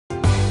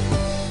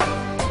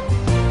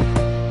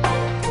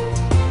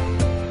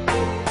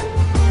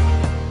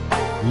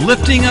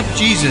lifting up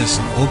Jesus,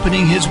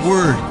 opening His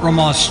Word from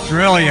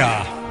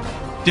Australia,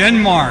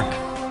 Denmark,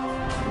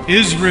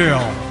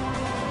 Israel,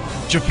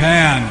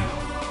 Japan,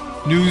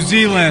 New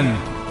Zealand,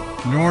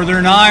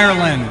 Northern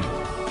Ireland,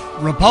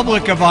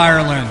 Republic of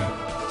Ireland,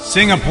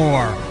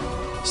 Singapore,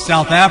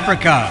 South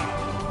Africa,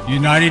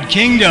 United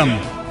Kingdom,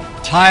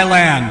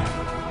 Thailand,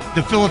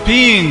 the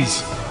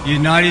Philippines,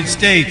 United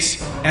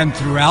States, and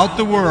throughout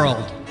the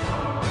world.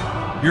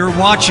 You're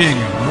watching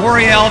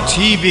Moriel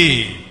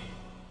TV.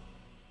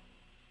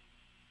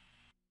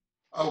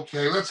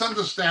 Okay, let's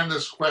understand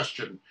this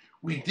question.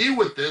 We deal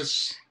with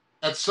this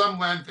at some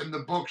length in the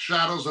book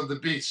Shadows of the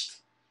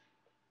Beast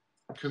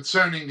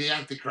concerning the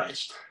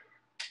Antichrist.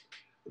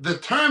 The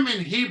term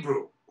in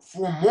Hebrew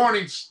for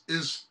morning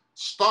is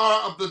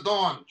star of the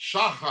dawn,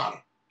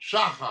 shachar,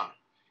 shachar.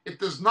 It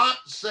does not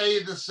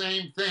say the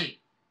same thing.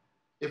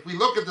 If we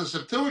look at the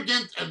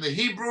Septuagint and the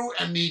Hebrew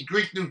and the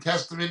Greek New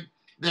Testament,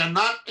 they're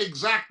not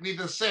exactly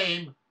the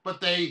same,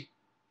 but they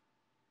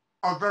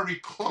are very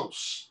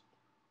close.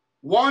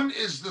 One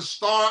is the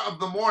star of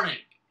the morning.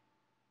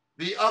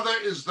 The other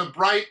is the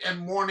bright and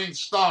morning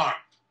star.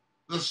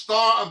 The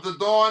star of the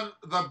dawn,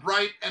 the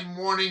bright and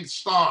morning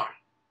star.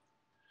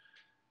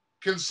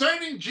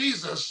 Concerning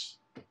Jesus,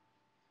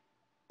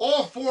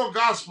 all four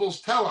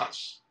Gospels tell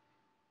us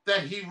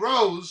that he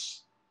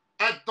rose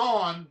at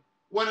dawn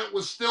when it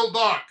was still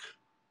dark.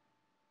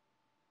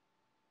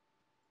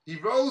 He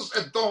rose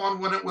at dawn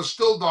when it was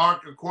still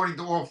dark, according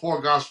to all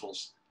four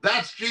Gospels.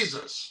 That's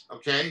Jesus,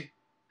 okay?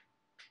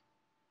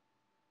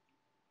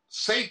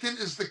 Satan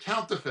is the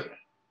counterfeiter.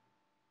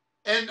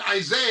 In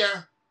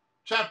Isaiah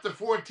chapter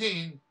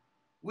 14,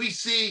 we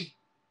see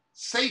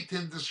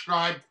Satan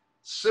described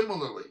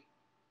similarly,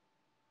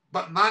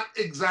 but not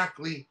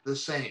exactly the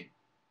same.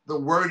 The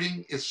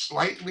wording is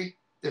slightly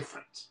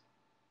different.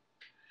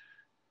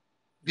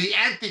 The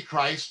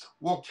Antichrist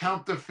will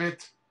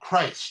counterfeit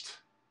Christ.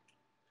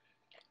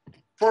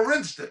 For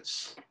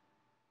instance,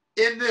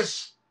 in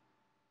this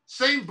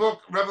same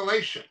book,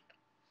 Revelation,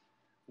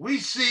 we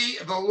see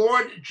the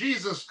Lord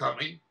Jesus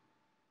coming,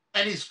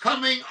 and he's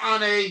coming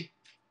on a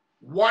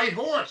white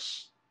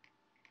horse.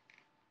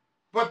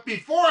 But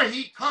before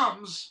he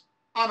comes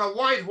on a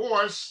white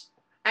horse,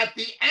 at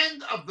the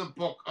end of the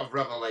book of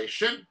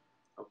Revelation,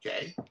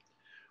 okay,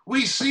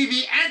 we see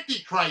the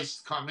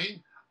Antichrist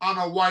coming on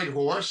a white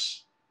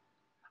horse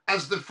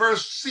as the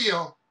first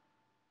seal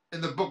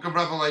in the book of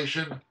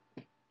Revelation,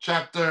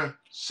 chapter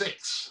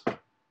 6.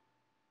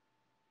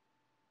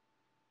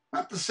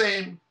 Not the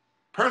same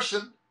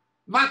person,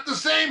 not the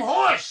same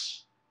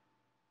horse,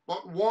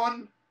 but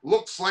one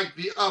looks like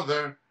the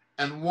other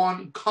and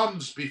one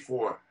comes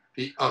before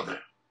the other,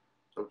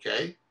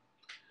 okay?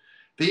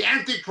 The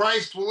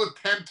Antichrist will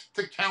attempt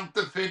to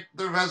counterfeit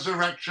the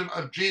resurrection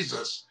of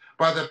Jesus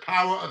by the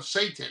power of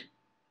Satan.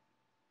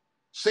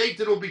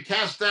 Satan will be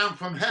cast down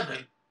from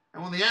heaven,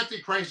 and when the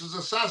Antichrist is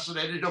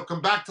assassinated, he'll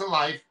come back to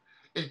life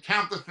in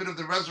counterfeit of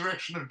the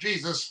resurrection of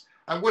Jesus,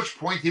 at which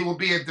point he will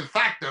be a de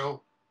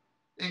facto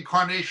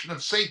incarnation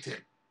of Satan.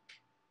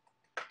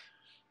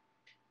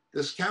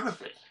 This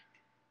counterfeit.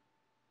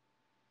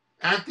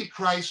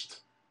 Antichrist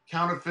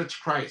counterfeits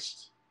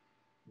Christ.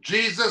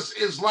 Jesus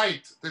is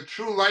light, the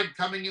true light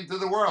coming into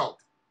the world.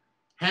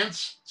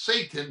 Hence,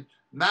 Satan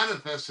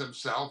manifests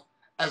himself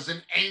as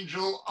an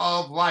angel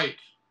of light.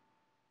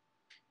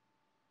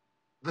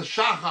 The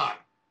Shachar,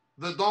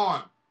 the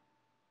dawn,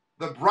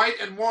 the bright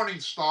and morning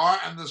star,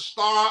 and the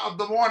star of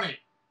the morning.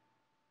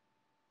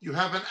 You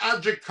have an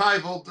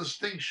adjectival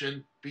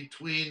distinction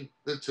between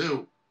the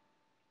two.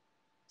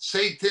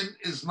 Satan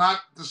is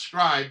not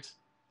described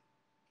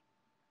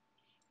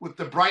with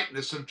the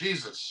brightness of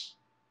Jesus,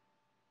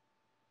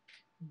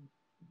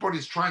 but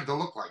he's trying to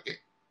look like it.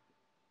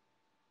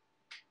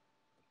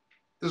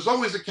 There's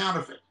always a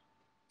counterfeit,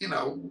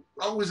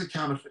 always a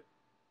counterfeit.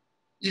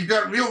 You've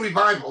got real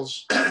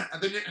revivals,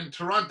 and then in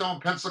Toronto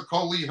and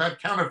Pensacola, you have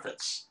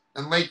counterfeits.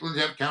 In Lakeland,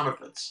 you have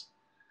counterfeits.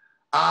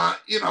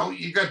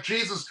 You got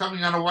Jesus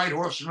coming on a white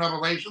horse in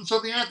Revelation, so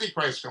the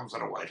Antichrist comes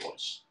on a white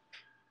horse.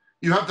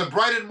 You have the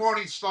bright and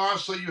morning star,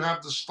 so you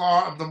have the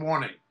star of the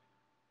morning.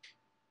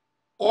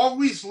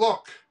 Always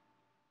look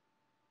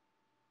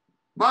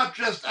not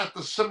just at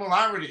the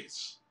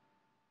similarities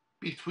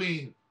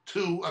between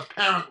two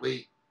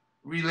apparently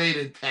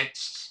related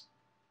texts,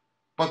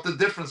 but the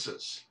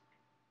differences.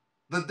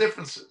 The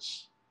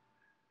differences.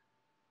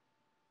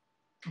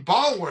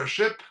 Baal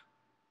worship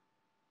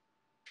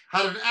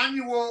had an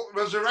annual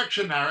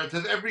resurrection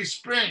narrative. Every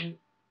spring,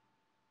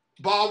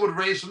 Baal would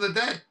raise from the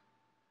dead.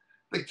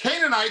 The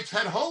Canaanites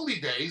had holy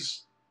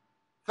days,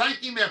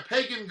 thanking their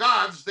pagan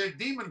gods, their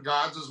demon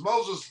gods, as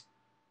Moses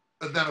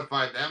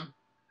identified them,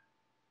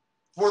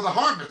 for the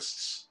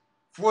harvests,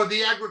 for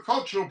the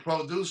agricultural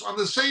produce on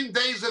the same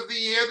days of the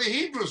year the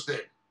Hebrews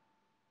did.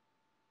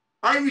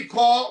 I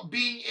recall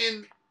being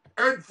in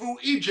Erdfu,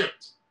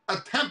 Egypt, a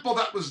temple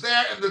that was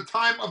there in the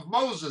time of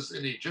Moses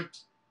in Egypt,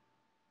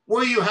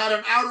 where you had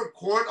an outer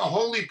court, a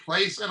holy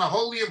place, and a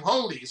holy of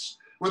holies,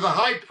 where the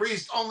high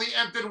priest only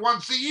entered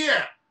once a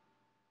year.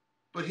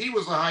 but he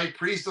was a high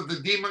priest of the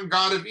demon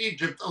god of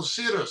Egypt,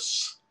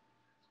 Osiris.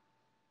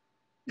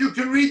 You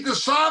can read the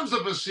Psalms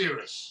of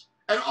Osiris,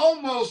 and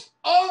almost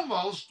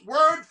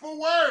word for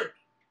word,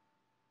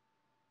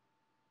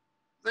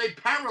 they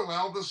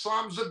parallel the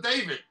Psalms of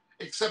David,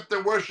 except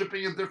they're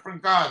worshiping a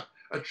different god,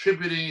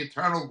 attributing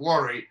eternal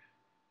glory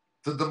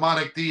to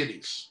demonic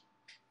deities.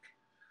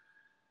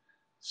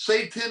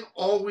 Satan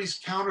always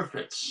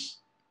counterfeits.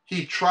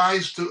 He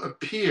tries to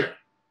appear,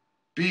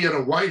 be it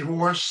a white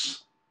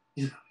horse,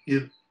 you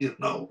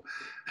know,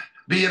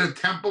 be it a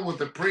temple with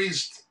a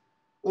priest,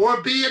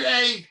 or be it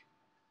a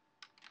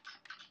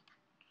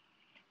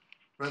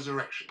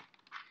resurrection.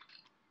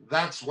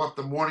 That's what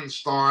the morning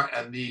star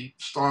and the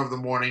star of the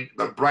morning,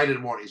 the bright and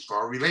morning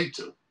star, relate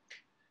to.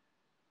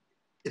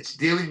 It's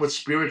dealing with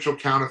spiritual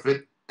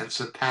counterfeit and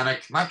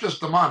satanic, not just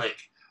demonic,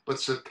 but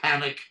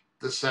satanic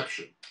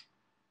deception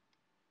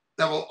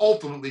that will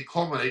ultimately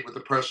culminate with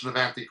the person of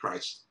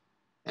Antichrist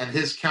and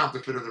his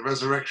counterfeit of the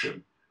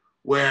resurrection,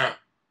 where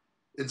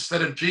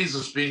instead of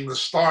Jesus being the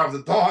star of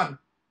the dawn,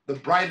 the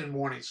bright and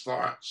morning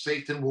star,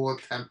 Satan will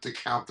attempt to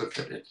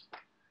counterfeit it.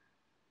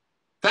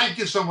 Thank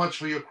you so much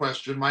for your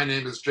question. My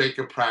name is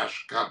Jacob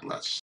Prasch. God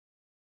bless.